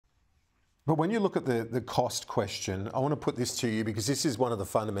But when you look at the cost question, I want to put this to you because this is one of the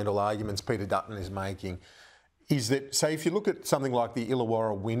fundamental arguments Peter Dutton is making, is that, say, if you look at something like the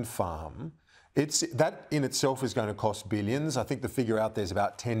Illawarra wind farm, that in itself is going to cost billions. I think the figure out there is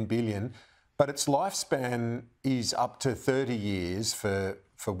about 10 billion, but its lifespan is up to 30 years for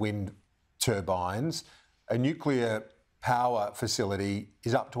wind turbines. A nuclear power facility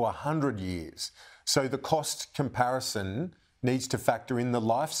is up to 100 years. So the cost comparison needs to factor in the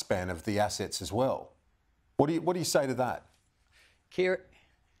lifespan of the assets as well. What do you say to that?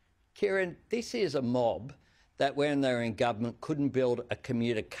 Kieran, this is a mob that when they're in government couldn't build a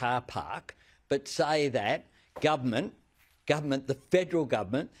commuter car park, but say that government, the federal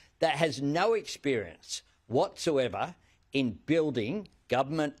government, that has no experience whatsoever in building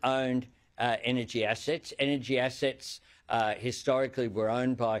government-owned energy assets. Energy assets historically were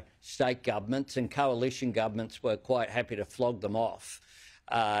owned by state governments, and coalition governments were quite happy to flog them off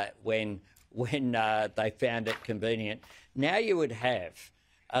when they found it convenient. Now you would have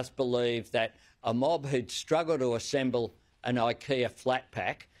us believe that a mob who'd struggle to assemble an IKEA flat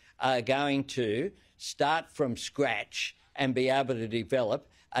pack are going to start from scratch and be able to develop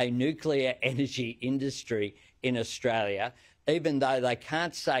a nuclear energy industry in Australia, even though they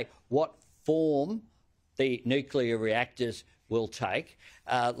can't say what form the nuclear reactors will take.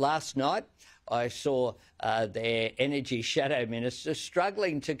 Last night, I saw their energy shadow minister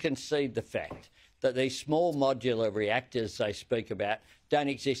struggling to concede the fact that these small modular reactors they speak about don't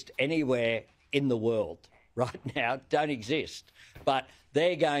exist anywhere in the world right now, don't exist. But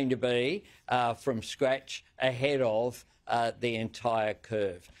they're going to be, from scratch, ahead of the entire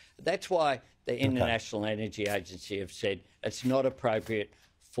curve. That's why the International Energy Agency have said it's not appropriate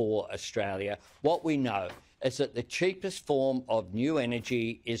for Australia. What we know is that the cheapest form of new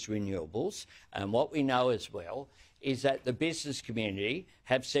energy is renewables, and what we know as well is that the business community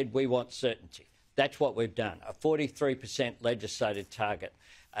have said we want certainty. That's what we've done, a 43% legislated target,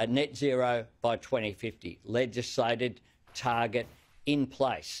 a net zero by 2050, legislated target in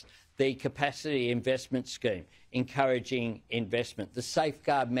place, the capacity investment scheme, encouraging investment, the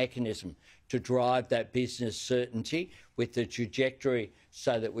safeguard mechanism to drive that business certainty with the trajectory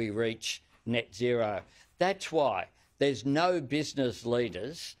so that we reach net zero. That's why there's no business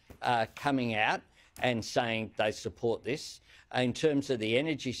leaders coming out and saying they support this. In terms of the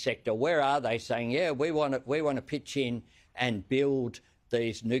energy sector, where are they saying, yeah, we want to pitch in and build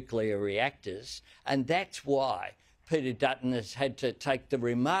these nuclear reactors? And that's why Peter Dutton has had to take the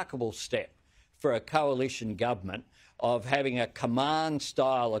remarkable step for a coalition government of having a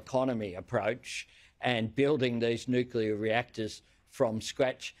command-style economy approach and building these nuclear reactors from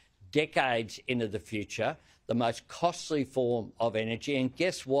scratch decades into the future, the most costly form of energy. And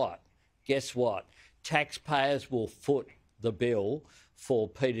guess what? Guess what? Taxpayers will foot the bill for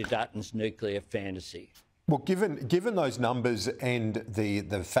Peter Dutton's nuclear fantasy. Well, given those numbers and the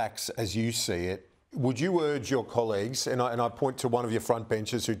facts as you see it, would you urge your colleagues, and I point to one of your front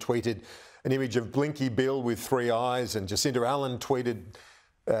benchers who tweeted an image of Blinky Bill with 3 eyes, and Jacinda Allen tweeted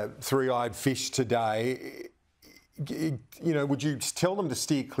three-eyed fish today. You know, would you tell them to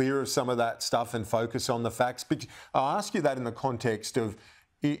steer clear of some of that stuff and focus on the facts? But I'll ask you that in the context of,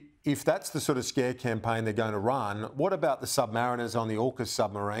 if that's the sort of scare campaign they're going to run, what about the submariners on the AUKUS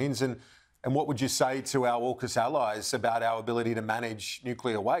submarines? And what would you say to our AUKUS allies about our ability to manage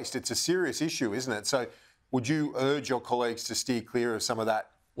nuclear waste? It's a serious issue, isn't it? So would you urge your colleagues to steer clear of some of that?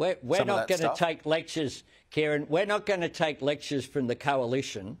 We're not going to take lectures, Kieran. We're not going to take lectures from the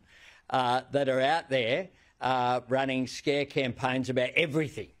coalition that are out there running scare campaigns about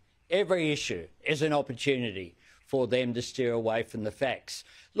everything. Every issue is an opportunity for them to steer away from the facts.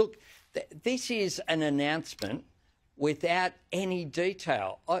 Look, this is an announcement without any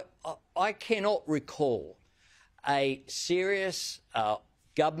detail. I cannot recall a serious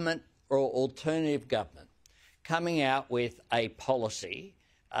government or alternative government coming out with a policy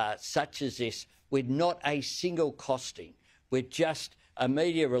such as this with not a single costing, with just a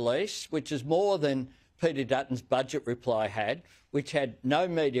media release, which is more than Peter Dutton's budget reply had, which had no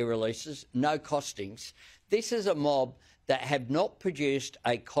media releases, no costings. This is a mob that have not produced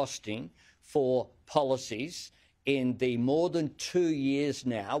a costing for policies in the more than 2 years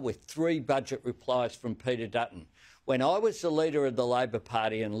now, with 3 budget replies from Peter Dutton. When I was the leader of the Labor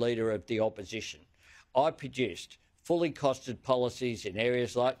Party and leader of the opposition, I produced fully costed policies in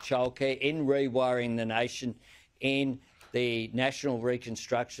areas like childcare, in rewiring the nation, in the National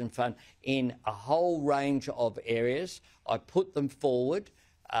Reconstruction Fund, in a whole range of areas. I put them forward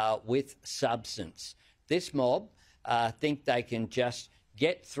with substance. This mob think they can just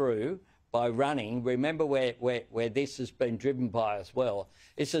get through by running, remember where this has been driven by as well.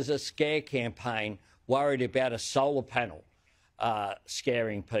 This is a scare campaign worried about a solar panel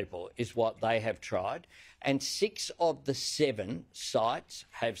scaring people is what they have tried. And 6 of the 7 sites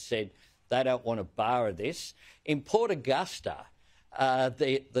have said they don't want to borrow this. In Port Augusta,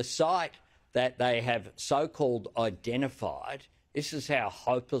 the site that they have so-called identified, this is how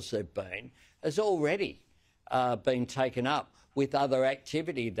hopeless they've been, has already been taken up with other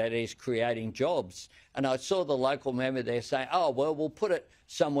activity that is creating jobs. And I saw the local member there saying, oh, well, we'll put it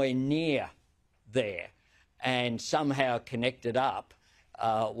somewhere near there and somehow connect it up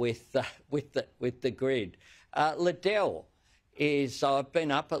with the grid. Liddell is, I've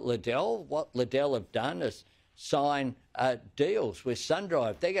been up at Liddell. What Liddell have done is sign deals with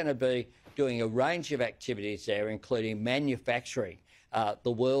SunDrive. They're going to be doing a range of activities there, including manufacturing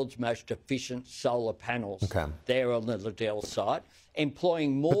the world's most efficient solar panels there on the Liddell site,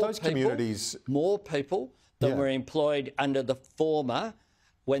 employing more people than were employed under the former,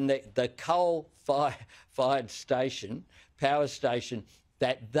 when the coal-fired station, power station,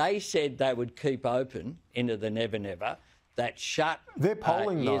 that they said they would keep open into the never never, that shut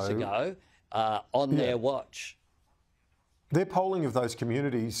years ago on their watch. Their polling of those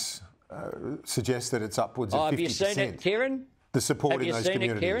communities suggests that it's upwards of 50%. Have you seen it, Kieran? The support in those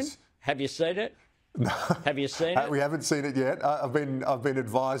communities. Kieran? Have you seen it? Have you seen it? We haven't seen it yet. I've been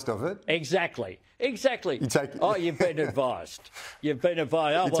advised of it. Exactly. You've been advised. You've been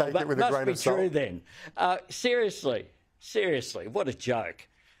advised. Oh, well, that must be true then. Seriously, what a joke.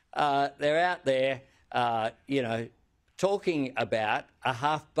 They're out there, talking about a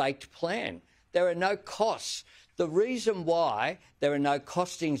half-baked plan. There are no costs. The reason why there are no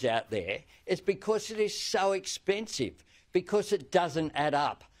costings out there is because it is so expensive, because it doesn't add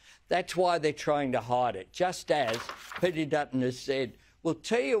up. That's why they're trying to hide it. Just as Peter Dutton has said, we'll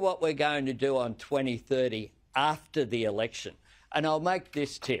tell you what we're going to do on 2030 after the election. And I'll make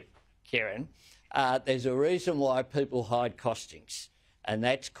this tip, Kieran. There's a reason why people hide costings, and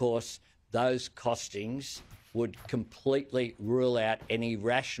that's because those costings would completely rule out any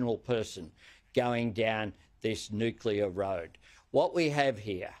rational person going down this nuclear road. What we have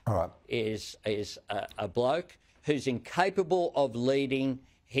here is a bloke who's incapable of leading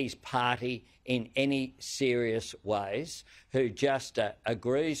his party in any serious ways, who just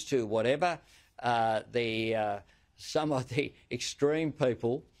agrees to whatever some of the extreme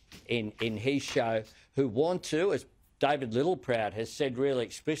people in his show who want to, as David Littleproud has said really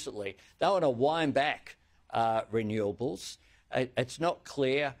explicitly, they want to wind back renewables. It's not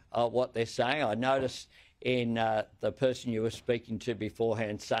clear what they're saying. I noticed in the person you were speaking to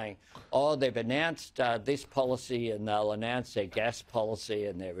beforehand saying, oh, they've announced this policy and they'll announce their gas policy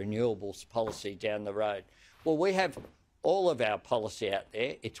and their renewables policy down the road. Well, we have all of our policy out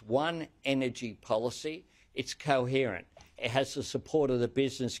there. It's one energy policy. It's coherent. It has the support of the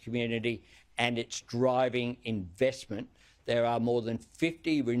business community and it's driving investment. There are more than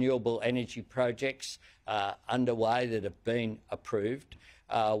 50 renewable energy projects underway that have been approved.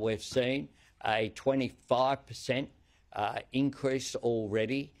 We've seen a 25% increase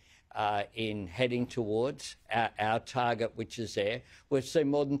already in heading towards our target, which is there. We've seen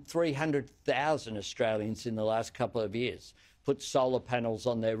more than 300,000 Australians in the last couple of years put solar panels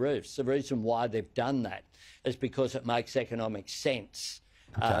on their roofs. The reason why they've done that is because it makes economic sense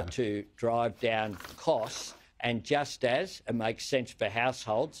to drive down costs, and just as it makes sense for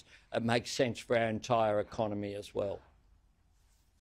households, it makes sense for our entire economy as well.